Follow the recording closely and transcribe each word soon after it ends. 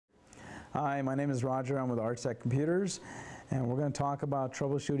Hi, my name is Roger. I'm with Artsec Computers, and we're going to talk about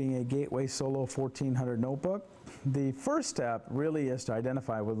troubleshooting a Gateway Solo 1400 notebook. The first step really is to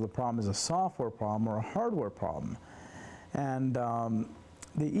identify whether the problem is a software problem or a hardware problem. And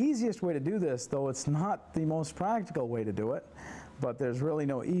the easiest way to do this, though it's not the most practical way to do it, but there's really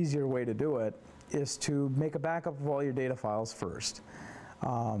no easier way to do it, is to make a backup of all your data files first,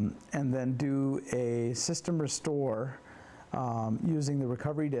 and then do a system restore using the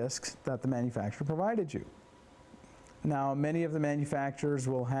recovery disks that the manufacturer provided you. Now, many of the manufacturers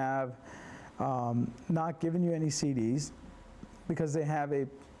will have not given you any CDs because they have a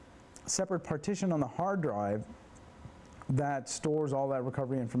separate partition on the hard drive that stores all that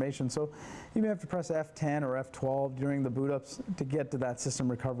recovery information. So you may have to press F10 or F12 during the boot ups to get to that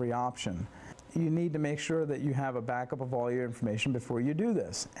system recovery option. You need to make sure that you have a backup of all your information before you do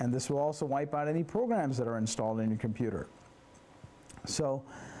this. And this will also wipe out any programs that are installed in your computer. So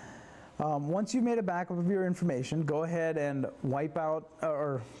once you've made a backup of your information, go ahead and wipe out,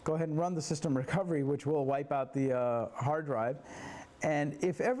 or go ahead and run the system recovery, which will wipe out the hard drive. And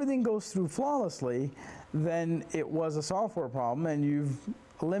if everything goes through flawlessly, then it was a software problem and you've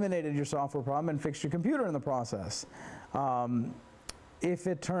eliminated your software problem and fixed your computer in the process. If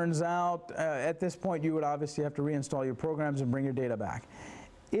it turns out, at this point you would obviously have to reinstall your programs and bring your data back.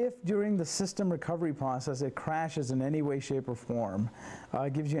 If during the system recovery process it crashes in any way, shape, or form,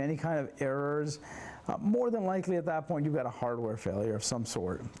 gives you any kind of errors, more than likely at that point you've got a hardware failure of some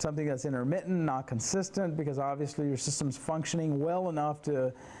sort. Something that's intermittent, not consistent, because obviously your system's functioning well enough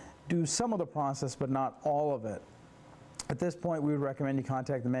to do some of the process but not all of it. At this point we would recommend you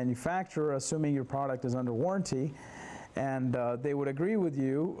contact the manufacturer, assuming your product is under warranty, and they would agree with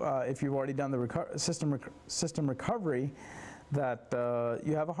you, if you've already done the system recovery, that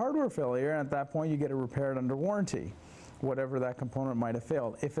you have a hardware failure, and at that point you get it repaired under warranty, whatever that component might have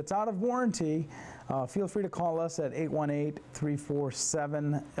failed. If it's out of warranty, feel free to call us at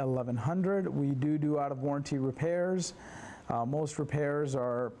 818-347-1100. We do out of warranty repairs. Most repairs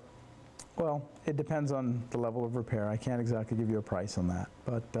are, well, it depends on the level of repair. I can't exactly give you a price on that,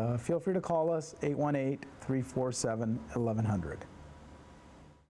 but feel free to call us 818-347-1100.